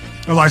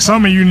 Like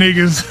some of you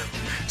niggas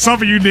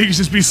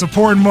just be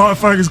supporting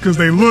motherfuckers because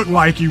they look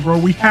like you, bro.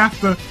 We have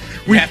to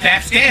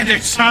have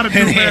standards. try to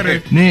do better.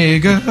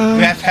 nigga.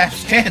 We have to have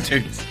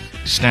standards.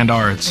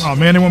 Standards. Oh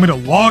man, they want me to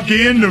log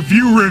in to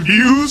view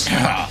reviews.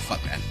 Oh,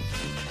 fuck that.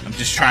 I'm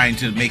just trying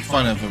to make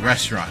fun of a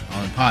restaurant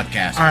on a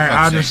podcast. All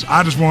right,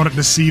 I just wanted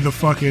to see the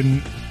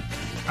fucking.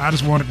 I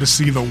just wanted to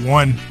see the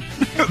one,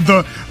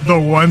 the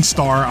 1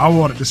 star. I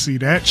wanted to see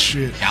that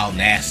shit. Y'all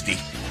nasty.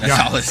 That's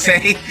Yeah. all it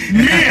say.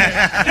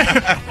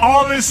 Mid.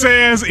 All it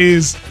says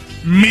is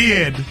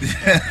mid.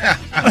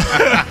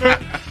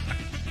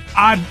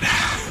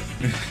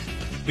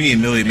 We need a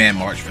Million Man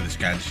March for this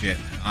kind of shit,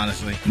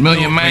 honestly.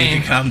 Million We need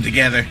Man. to come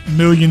together.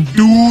 Million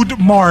dude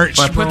march.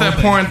 Like put bro. that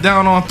porn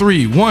down on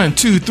 3. 1,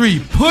 2, 3.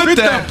 Put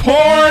that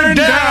porn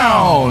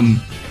down.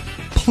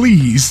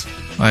 please.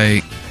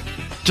 Like,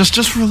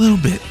 just for a little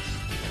bit.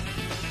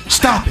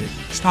 Stop it.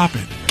 Stop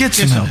it. Get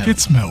some help. Get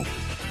some help.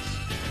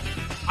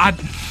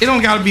 It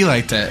don't gotta be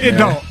like that. It man.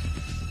 don't.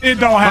 It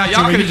don't have Like,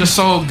 y'all to. could have just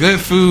sold good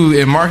food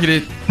and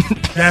marketed.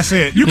 That's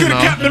it. You could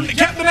have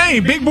kept the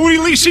name. Big Booty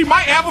Lee. She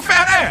might have a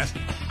fat ass.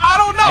 I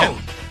don't know.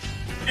 Yep.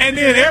 And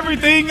then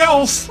everything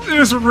else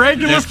is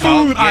regular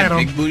food item.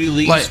 Big Booty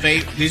Lee's Like-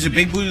 favorite. These are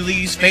Big Booty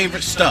Lee's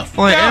favorite stuff.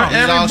 Like, Yeah.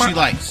 This is all she everybody,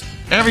 likes.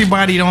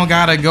 everybody don't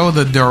gotta go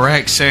the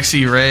direct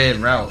sexy red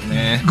route,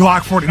 man.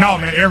 Glock 40. No,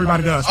 man.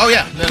 Everybody does. Oh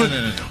yeah,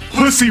 no.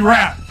 Pussy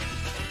rap.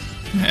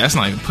 Man, that's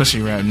not even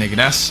pussy rap, nigga.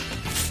 That's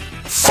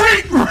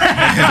Freak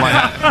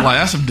rap. like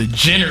that's some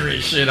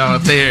degenerate shit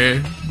out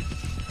there.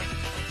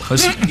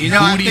 Pussy, You know,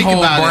 I booty think hole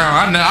about it.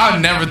 brown. I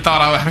never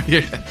thought I would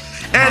hear that.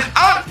 And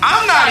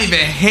I'm not even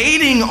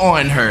hating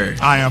on her.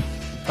 I am.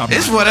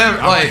 It's whatever.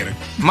 I'm Like hating.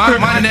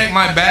 my neck,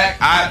 my back.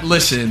 I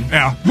listen.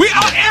 Yeah.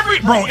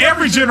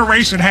 Every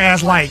generation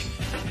has like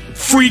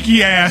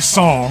freaky ass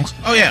songs.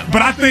 Oh yeah,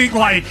 But I think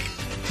like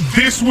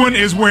this one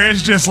is where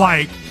it's just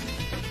like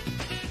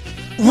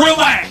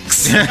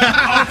relax.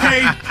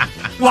 Okay?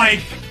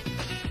 Like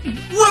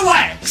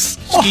relax.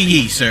 ski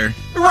yee, sir.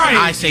 Right.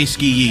 I say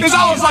ski yee. It's to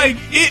always you. like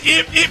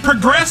it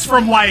progressed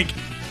from like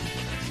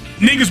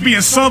niggas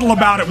being subtle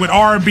about it with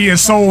R&B and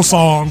soul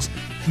songs,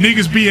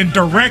 niggas being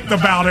direct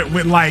about it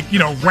with like, you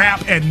know,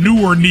 rap and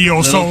newer neo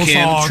Lil' soul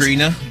Kim, songs.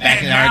 Trina, back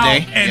and in now, our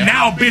day. And Yeah.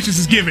 now bitches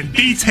is giving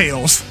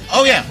details.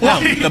 Oh yeah, no,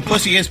 Like- the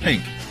pussy is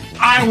pink.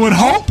 I would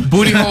hope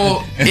Booty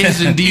hole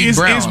is indeed is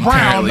brown. brown.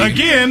 apparently.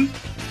 Again,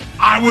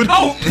 I would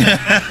hope.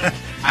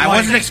 I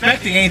wasn't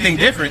expecting anything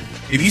different.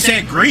 If you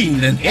said green,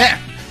 then yeah,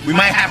 we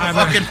might have a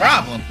fucking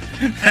problem.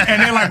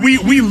 And then like we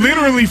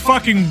literally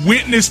fucking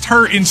witnessed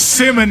her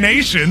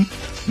insemination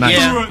Nice.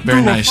 Yeah. Very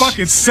through nice. a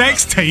fucking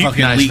sex tape.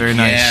 Fucking Nice, leak, very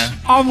nice. Yeah.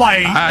 I'm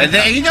like, I- And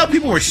then, you know,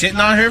 people were shitting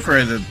on her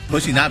for the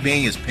pussy not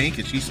being as pink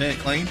as she said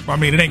claimed. I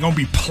mean, it ain't gonna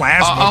be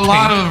plasma. A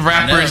lot pink. of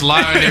rappers I know.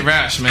 lie on their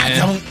raps,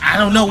 man. I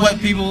don't know what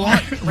people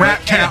want.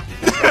 rap cap,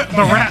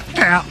 the rap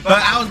cap.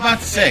 But I was about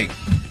to say,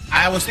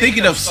 I was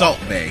thinking of Salt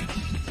Bae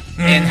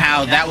and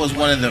how that was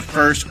one of the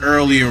first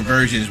earlier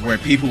versions where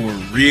people were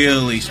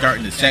really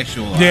starting to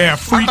sexualize. Yeah, I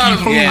freaky thought, it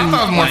was, food. I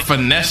thought it was more Like-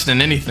 finesse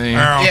than anything.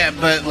 Girl. Yeah,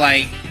 but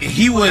like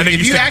he was. And then If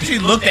you you said- actually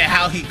looked at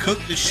how he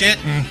cooked the shit,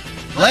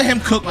 let him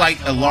cook like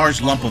a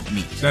large lump of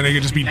meat. That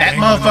nigga just be That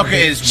dangling motherfucker over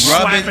there, is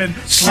rubbing,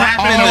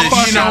 slapping the the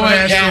fuck shit out of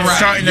that and shit.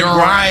 starting to You're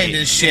grind right.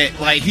 and shit.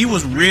 Like he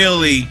was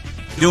really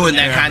doing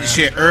that Yeah, kind man. of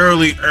shit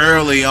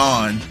early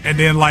on. And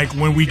then like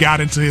when we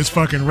got into his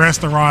fucking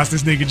restaurants,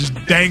 this nigga just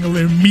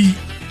dangling meat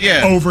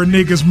Yeah. over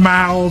niggas'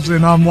 mouths,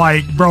 and I'm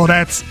like, bro,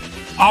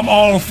 I'm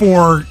all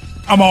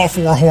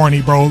for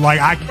horny, bro. Like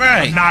I'm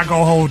Right. not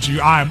gonna hold you.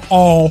 I'm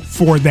all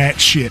for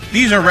that shit.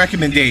 These are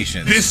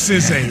recommendations. This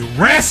is a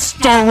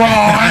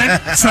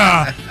restaurant.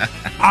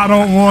 I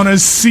don't want to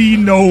see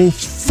no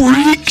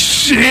freak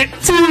shit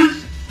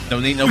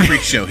Don't need no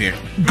freak show here.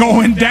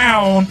 going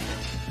down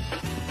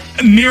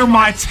near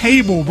my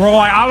table, bro.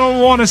 Like, I don't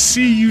want to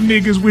see you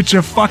niggas with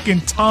your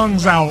fucking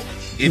tongues out.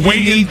 If you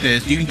need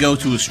this, you can go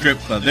to a strip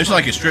club. There's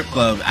like a strip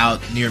club out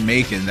near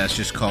Macon that's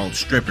just called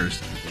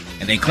Strippers,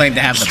 and they claim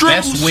to have the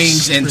best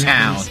wings in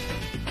town.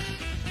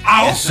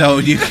 Out. So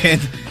you can,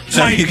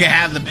 Like- you can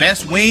have the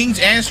best wings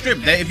and strip.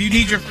 That if you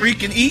need your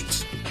freaking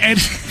eats,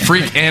 And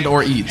Freak and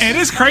or eats. and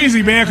it's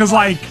crazy, man, because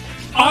like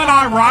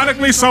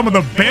unironically, some of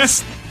the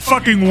best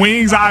fucking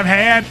wings I've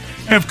had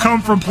have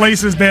come from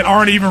places that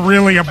aren't even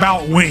really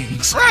about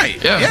wings.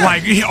 right? Yeah.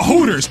 Like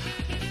Hooters.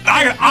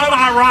 I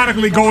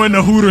unironically go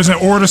into Hooters and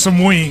order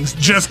some wings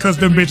just because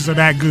them bitches are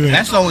that good.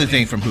 That's the only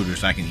thing from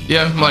Hooters I can eat.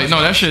 Yeah, like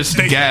no, that shit's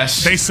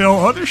gas. They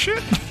sell other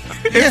shit.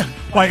 Yeah.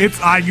 Like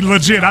I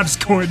legit. I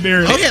just go in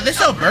there. Oh yeah, they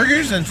sell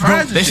burgers and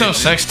fries. They and sell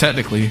shit. sex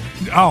technically.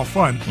 Oh,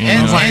 fun.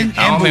 And, Like, and,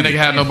 I don't think booty. they can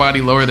have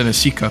nobody lower than a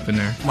C cup in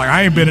there. Like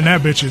I ain't been in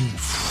that bitch in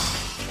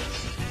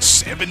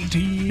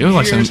 17 It was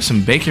like years.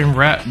 some bacon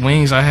wrap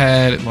wings I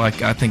had,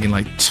 like I think in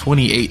like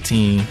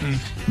 2018.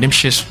 Them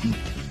shits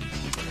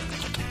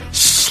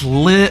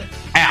slid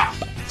out.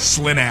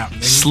 Slid out.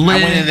 nigga.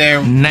 Slid I went in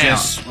there now.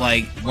 just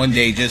like one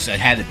day, I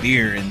had a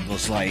beer and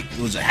was like,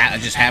 I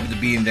just happened to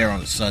be in there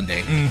on a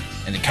Sunday,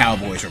 and the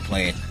Cowboys were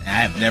playing. And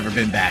I have never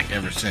been back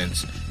ever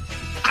since.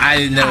 I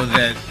didn't know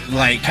that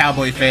like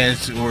Cowboy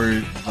fans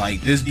were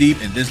like this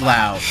deep and this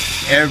loud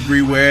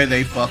everywhere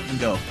they fucking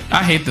go.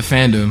 I hate the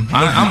fandom.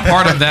 I'm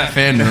part of that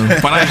fandom,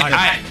 but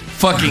I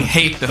fucking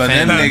hate the But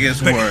them fandom.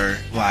 niggas were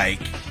like,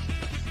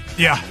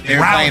 Yeah. they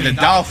were playing the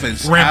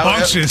Dolphins.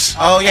 Rambunctious.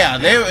 Oh yeah,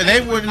 they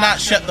would not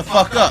shut the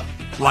fuck up.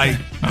 Like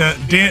the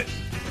dent.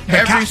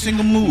 Every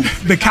single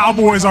move. The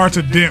Cowboys are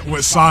to dent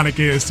what Sonic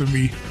is to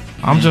me.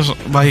 I'm just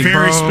like,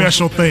 Very bro,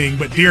 special thing,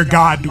 but dear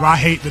God, do I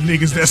hate the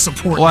niggas that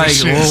support Like,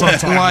 this shit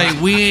sometimes.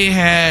 like we ain't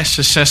had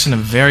success in a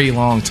very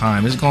long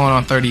time. It's going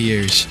on 30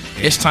 years.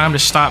 It's time to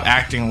stop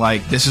acting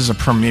like this is a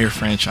premier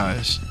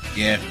franchise.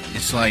 Yeah,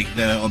 it's like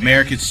the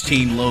Americans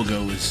team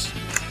logo is.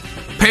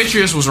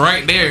 Patriots was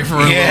right there for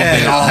a Yeah. in little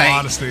bit. all like-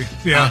 honesty.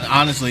 Yeah.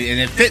 Honestly, and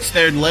it fits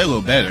their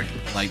logo better.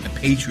 Like the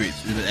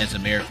Patriots as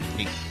American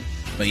team.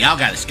 But y'all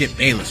got to skip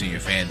Bayless in your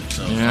fandom,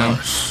 so Yeah.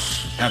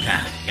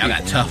 y'all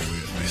got tough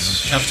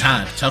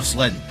time, tough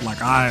sledding. Like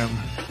I am.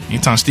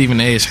 Anytime Stephen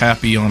A is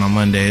happy on a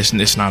Monday,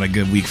 it's not a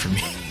good week for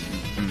me.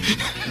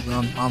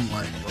 I'm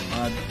like,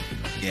 bro,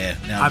 Yeah,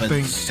 no, I but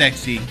think-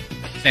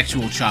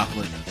 sexual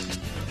chocolate.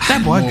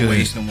 That boy More good.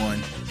 ways than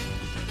one.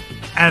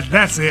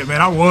 that's it,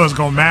 man. I was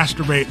gonna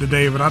masturbate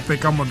today, but I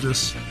think I'm gonna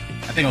just.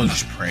 I think I'll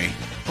just pray.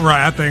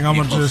 Right, I think I'm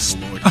Get gonna close just. to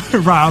the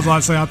Lord. Right, I was about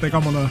to say, I think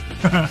I'm gonna.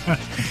 I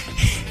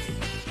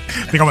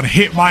think I'm gonna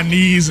hit my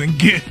knees and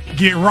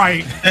get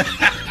right.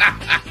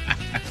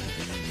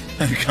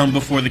 Come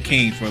before the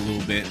king for a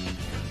little bit.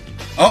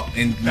 Oh,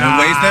 in more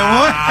ways than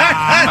one.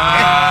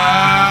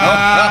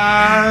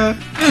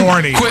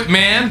 Horny. Quit,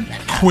 man.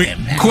 Quick.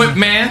 Quit,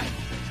 man.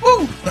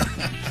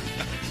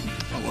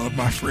 I love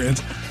my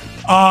friends.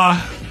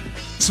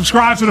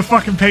 Subscribe to the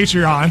fucking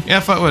Patreon. Yeah,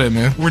 fuck with it,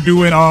 man. We're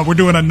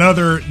doing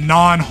another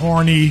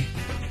non-horny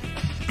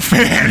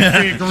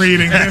fanfic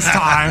reading this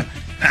time.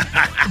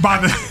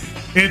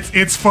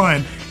 It's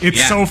fun. It's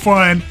Yeah. so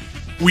fun.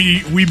 We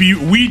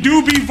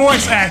do be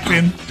voice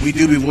acting. We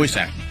do be voice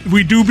acting.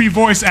 We do be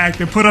voice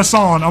acting. Put us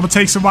on. I'm gonna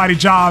take somebody's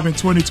job in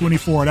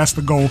 2024. That's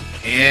the goal.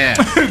 Yeah.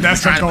 That's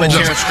the Trying to goal. put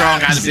Jared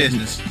Strong out of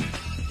business.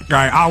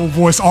 Right, I will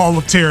voice all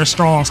of Tara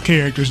Strong's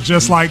characters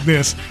just like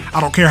this. I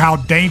don't care how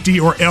dainty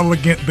or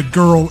elegant the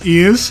girl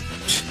is.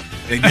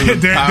 They do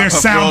They're Powerpuff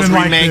Girls sounding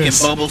like remake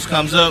this. And Bubbles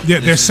comes up. Yeah,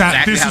 this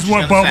exactly this how is she's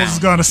what gonna Bubbles is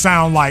sound. gonna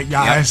sound like,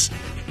 guys.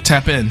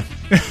 Tap in,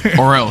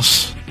 or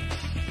else.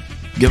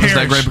 Give us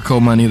that Perish. Grape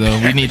Code money though.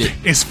 We need it.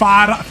 It's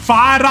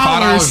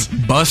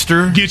 $5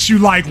 Buster. get you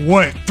like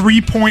what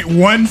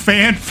 3.1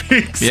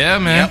 fanfics. Yeah,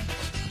 man. Yep.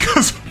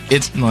 'Cause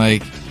It's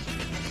like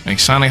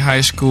Sonic High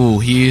School.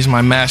 He is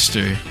my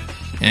master.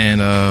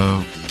 And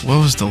what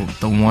was the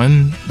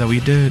one that we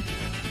did?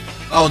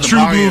 Oh, the True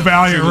Mario- Blue,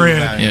 Valiant True Blue, Red.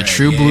 Valiant Yeah, Red.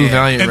 True Blue,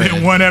 Valiant and Red.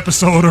 then one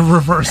episode of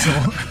Reversal.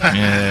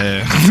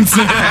 Yeah.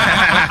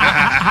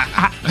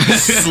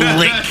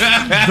 Slick.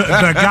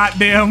 the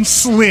goddamn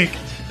slick.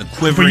 The But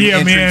quivering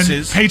yeah, man,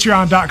 entrances.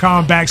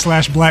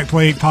 patreon.com/Black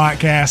Plague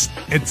Podcast.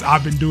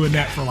 I've been doing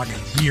that for like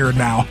a year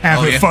now.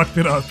 Haven't yeah? fucked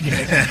it up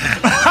yet.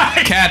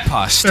 Cat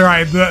Post. All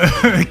right,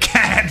 the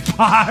Cat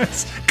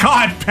Pass,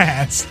 Cod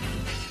Pass.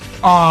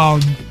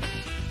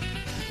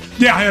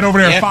 Yeah, head over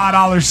there. Yeah.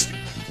 $5.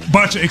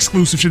 Bunch of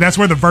exclusive shit. That's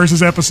where the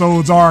versus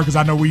episodes are because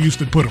I know we used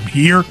to put them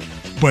here,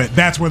 but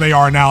that's where they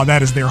are now.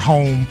 That is their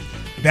home.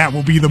 That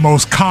will be the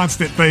most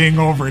constant thing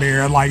over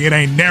there. Like it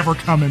ain't never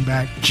coming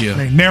back. Yeah. It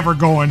ain't never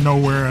going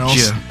nowhere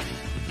else. Yeah.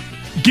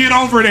 Get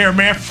over there,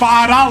 man.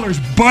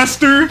 $5,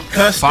 Buster.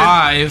 Custard.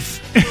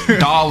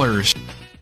 $5.